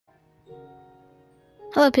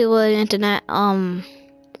Hello people on the internet,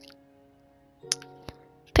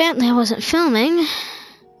 apparently I wasn't filming.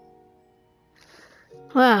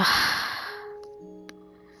 Wow.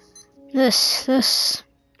 This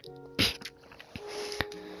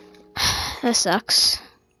sucks.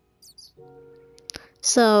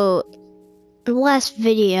 So, the last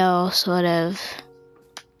video, sort of,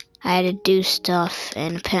 I had to do stuff,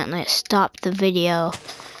 and apparently it stopped the video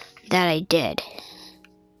that I did.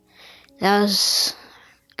 That was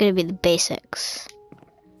gonna be the basics.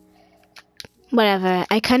 Whatever,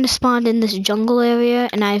 I kind of spawned in this jungle area,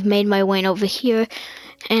 and I've made my way over here,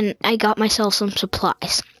 and I got myself some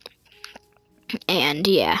supplies. And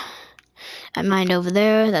yeah, I mined over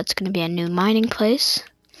there. That's gonna be a new mining place.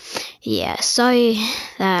 Yeah, sorry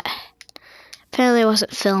that apparently I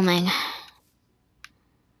wasn't filming.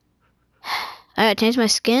 I changed my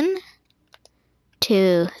skin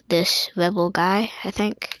to this rebel guy, I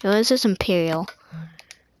think. It was this Imperial.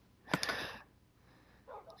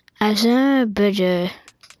 I was a bridger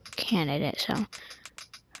candidate, so.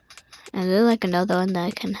 Is there like another one that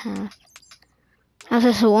I can have? How's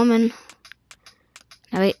this a woman?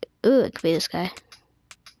 No, wait. Ooh, it could be this guy.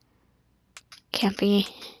 Can't be.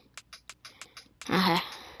 Okay.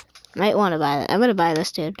 Might want to buy that. I'm gonna buy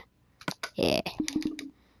this dude. Yeah.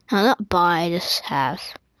 No, not buy, just have.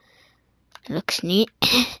 It looks neat.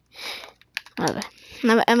 Whatever.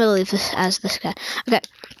 I'm gonna leave this as this guy. Okay.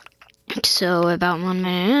 So, we're about 1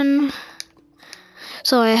 minute in.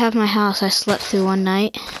 So, I have my house I slept through one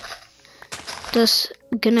night. Just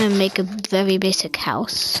gonna make a very basic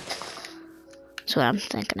house. That's what I'm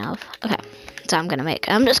thinking of. Okay. So, I'm gonna make.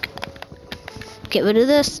 I'm just gonna get rid of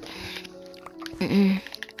this. I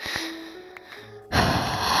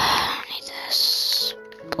need this.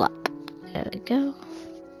 Plop. There we go.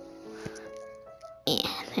 Yeah,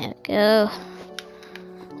 there we go.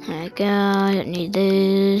 There we go. I don't need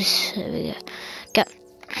this. There we go. Go.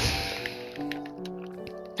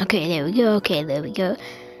 Okay, there we go. Okay, there we go. There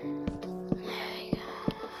we go.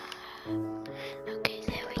 Okay,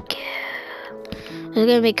 there we go. It's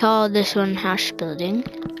gonna be called this one house building.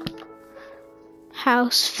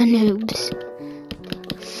 House for noobs.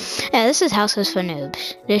 Yeah, this is houses for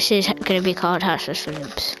noobs. This is gonna be called houses for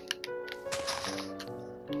noobs.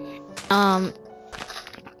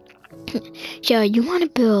 So you want to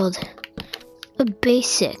build a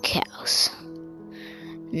basic house,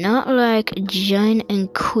 not like a giant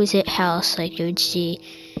exquisite house like you would see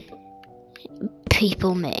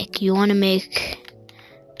people make. You want to make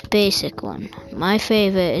a basic one. My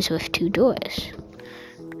favorite is with 2 doors.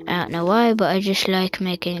 I don't know why, but I just like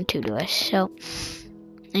making 2 doors. So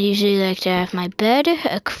I usually like to have my bed,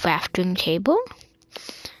 a crafting table,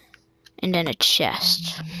 and then a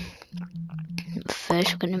chest.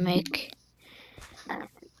 First, we're gonna make.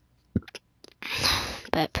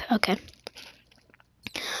 But okay.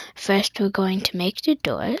 First, we're going to make the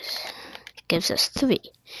doors. Gives us 3.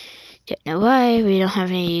 Don't know why we don't have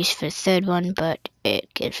any use for the 3rd one, but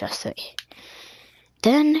it gives us 3.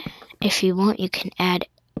 Then, if you want, you can add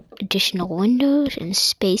additional windows and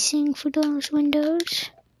spacing for those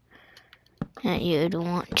windows that you'd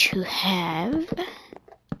want to have.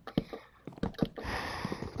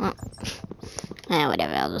 Well,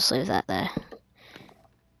 whatever, I'll just leave that there.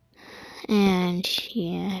 And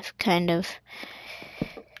yeah, I've kind of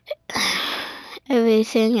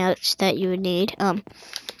everything else that you would need.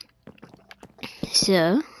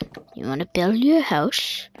 So you want to build your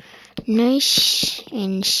house nice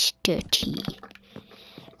and sturdy.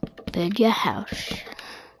 Build your house.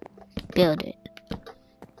 Build it.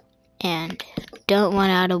 And don't run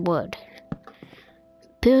out of wood.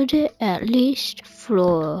 Build it at least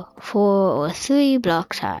 4 or 3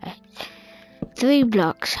 blocks high. 3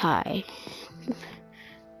 blocks high.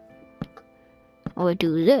 Or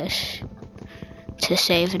do this to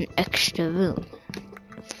save an extra room.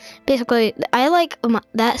 Basically, I like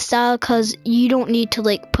that style because you don't need to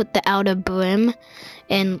like put the outer brim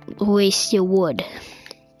and waste your wood.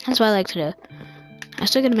 That's what I like to do. I'm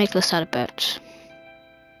still gonna make this out of birch.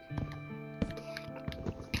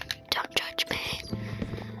 Don't judge me.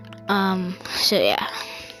 So yeah.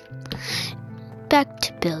 Back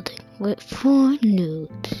to building with 4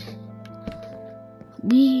 noobs.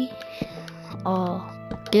 We are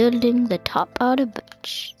building the top out of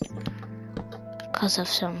birch because of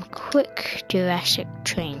some quick Jurassic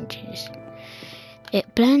changes.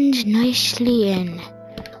 It blends nicely in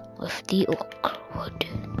with the oak wood.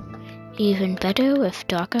 Even better with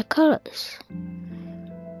darker colors.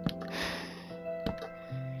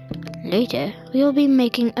 Later, we'll be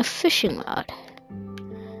making a fishing rod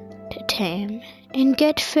to tame and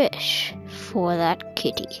get fish for that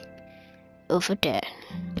kitty. over there.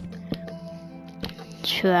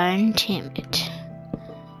 Try and tame it.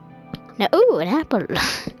 Now, ooh, an apple.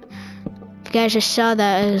 If you guys just saw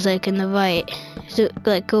that, it was like in the right. So,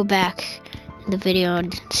 like, go back in the video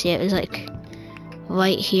and see it was like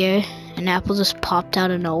right here. An apple just popped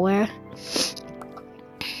out of nowhere.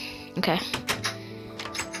 Okay.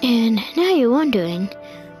 And now you're wondering,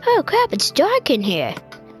 oh crap, it's dark in here.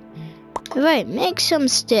 Right, make some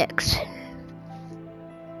sticks.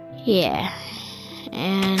 Yeah.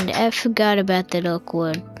 And I forgot about the oak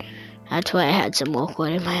wood. That's why I had some oak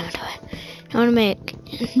wood in my inventory.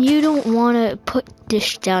 You don't want to put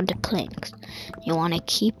this down to planks. You want to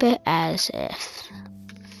keep it as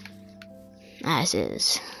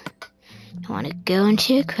is. You want to go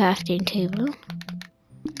into your crafting table.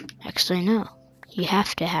 Actually, no. You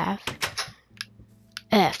have to have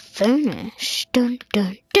a furnace. Dun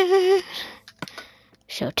dun dun.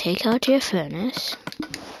 So take out your furnace.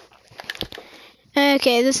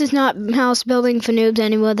 Okay, this is not house building for noobs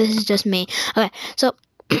anymore. This is just me. Okay, so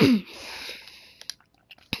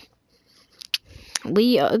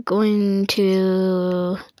we are going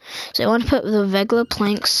to. So I want to put the regular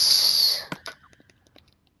planks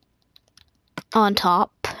on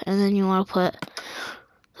top, and then you want to put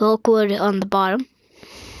the oak wood on the bottom.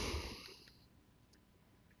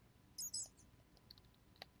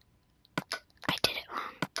 I did it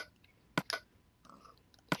wrong.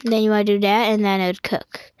 Then you want to do that, and then it would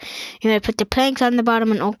cook. You want to put the planks on the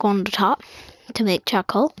bottom and oak on the top to make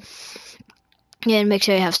charcoal. And make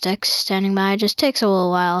sure you have sticks standing by. It just takes a little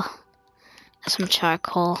while. Some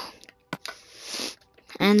charcoal.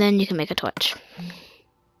 And then you can make a torch.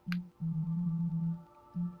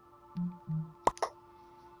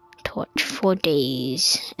 Torch for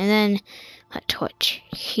days. And then a torch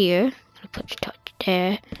here. I'll put the torch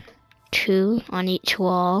there. 2 on each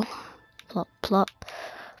wall. Plop, plop,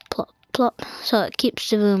 plop, plop. So it keeps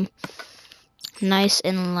the room nice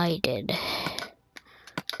and lighted.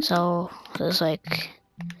 So there's like,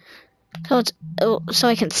 so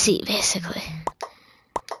I can see basically.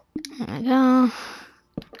 There we go.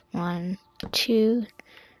 1, 2,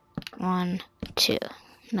 1, 2.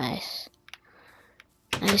 Nice.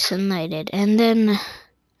 Nice and lighted. And then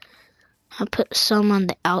I'll put some on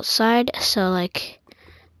the outside, so like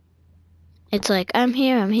it's like I'm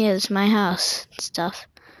here, it's my house and stuff.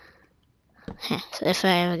 So if I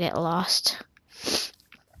ever get lost,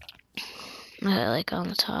 like on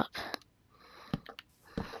the top.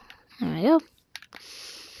 There we go.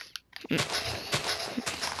 There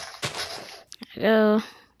we go.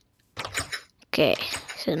 Okay,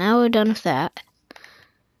 so now we're done with that.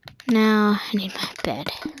 Now I need my bed.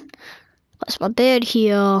 What's my bed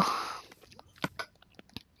here? I'm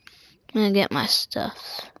gonna get my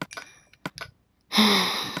stuff. I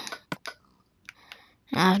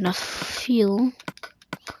have enough fuel.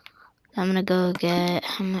 I'm gonna go get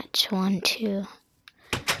how much? 1, 2.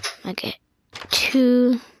 I get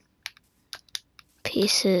 2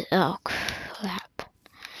 pieces. Oh crap!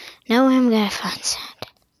 Now I'm gonna find sand.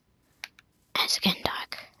 It's getting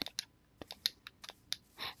dark.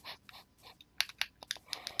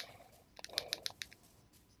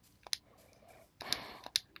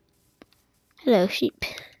 Hello, sheep.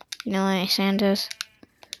 You know where any sand is?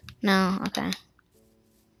 No? Okay. I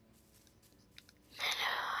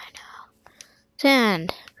know.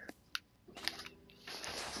 Sand!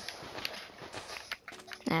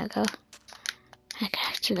 There we go.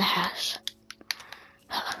 Back to the house.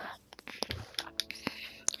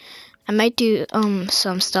 I might do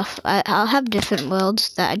some stuff. I'll have different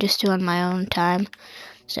worlds that I just do on my own time.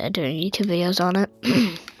 So I'm doing YouTube videos on it.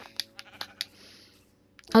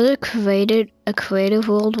 I'll do a creative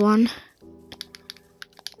world one.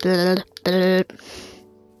 Oh,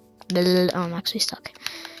 I'm actually stuck.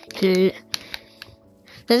 That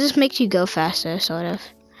just makes you go faster, sort of.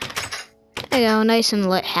 There you go, nice and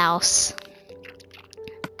lit house.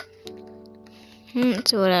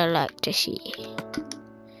 That's what I like to see.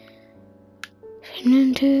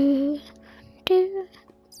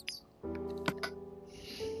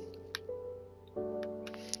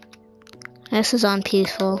 This is on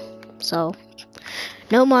peaceful, so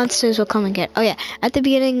no monsters will come and get. Oh yeah, at the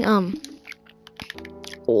beginning,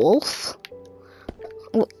 Wolf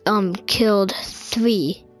killed 4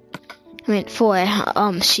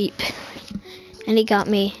 sheep, and he got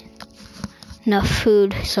me enough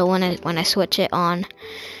food. So when I switch it on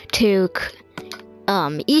to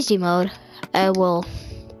easy mode, I will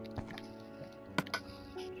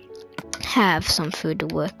have some food to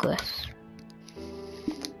work with.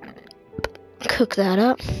 Cook that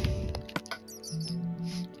up.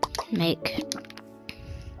 Make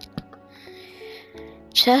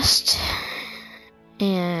chest.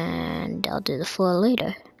 And I'll do the floor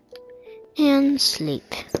later. And sleep.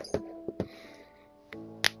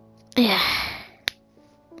 Yeah.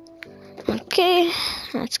 Okay,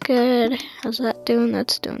 that's good. How's that doing?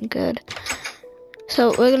 That's doing good.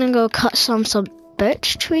 So we're gonna go cut some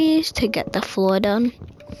birch trees to get the floor done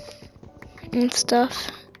and stuff.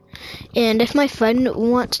 And if my friend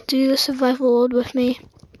wants to do the survival mode with me,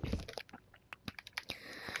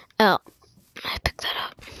 oh, I picked that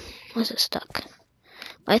up. Was it stuck?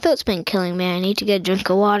 I thought it's been killing me. I need to get a drink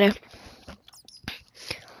of water.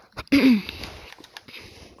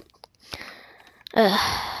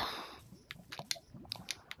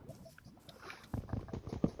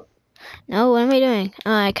 No, what am I doing?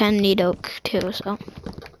 Oh, I kind of need oak too, so.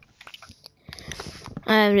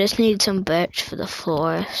 I just need some birch for the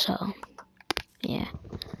floor, so. Yeah.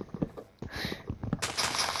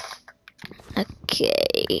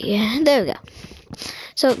 Okay, there we go.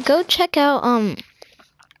 So go check out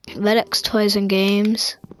Redx Toys and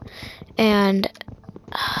Games and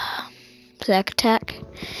Zack Attack.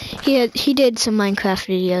 He did some Minecraft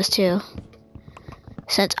videos too.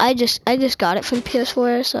 Since I just got it for the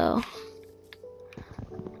PS4, so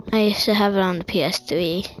I used to have it on the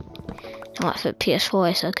PS3. I want for the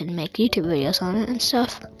PS4 so I could make YouTube videos on it and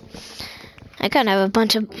stuff. I kind of have a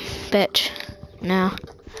bunch of bitch now.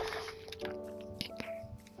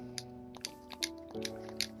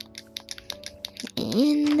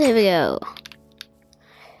 And there we go.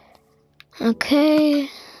 Okay.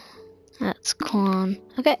 That's corn.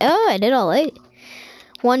 Okay. Oh, I did all 8.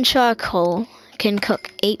 1 charcoal can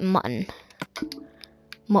cook 8 mutton.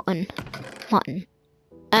 Mutton.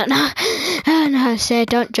 I don't know. I don't know how to say it.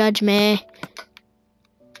 Don't judge me.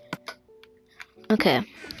 Okay.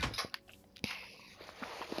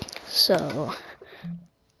 So,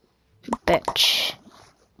 bitch.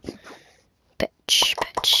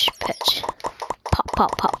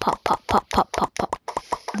 Pop.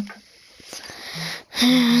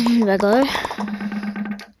 And regular.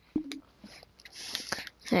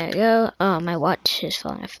 There we go. Oh, my watch is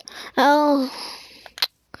falling off. Oh,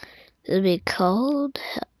 it'll be cold.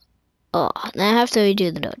 Oh, now I have to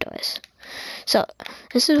redo the doors. So,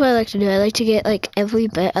 this is what I like to do. I like to get like every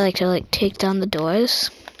bit. I like to like take down the doors.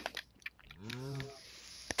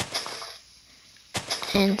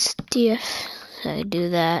 And stiff. So I do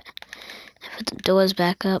that. I put the doors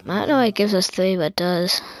back up. I don't know why it gives us 3, but it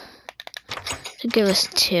does. It give us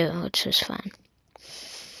 2, which is fine.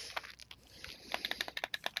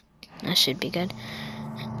 That should be good.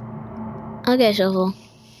 Okay, shovel.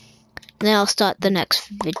 Then I'll start the next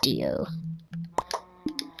video.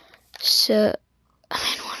 So, I'm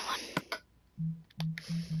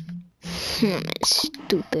in 1-1.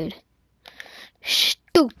 Stupid.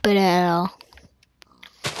 Stupid hell.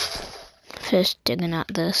 Just digging at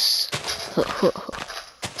this.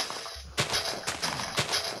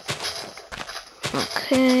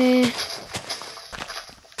 Okay.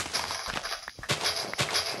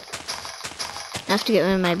 I have to get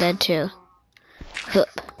rid of my bed too. Hup.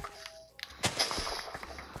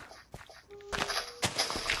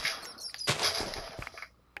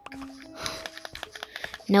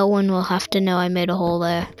 No one will have to know I made a hole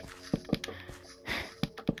there.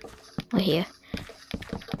 Or here.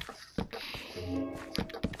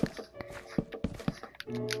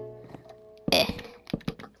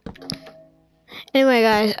 Anyway,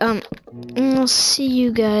 guys, I'll see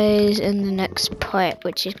you guys in the next part,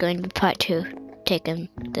 which is going to be part 2, taking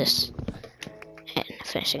this and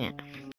finishing it.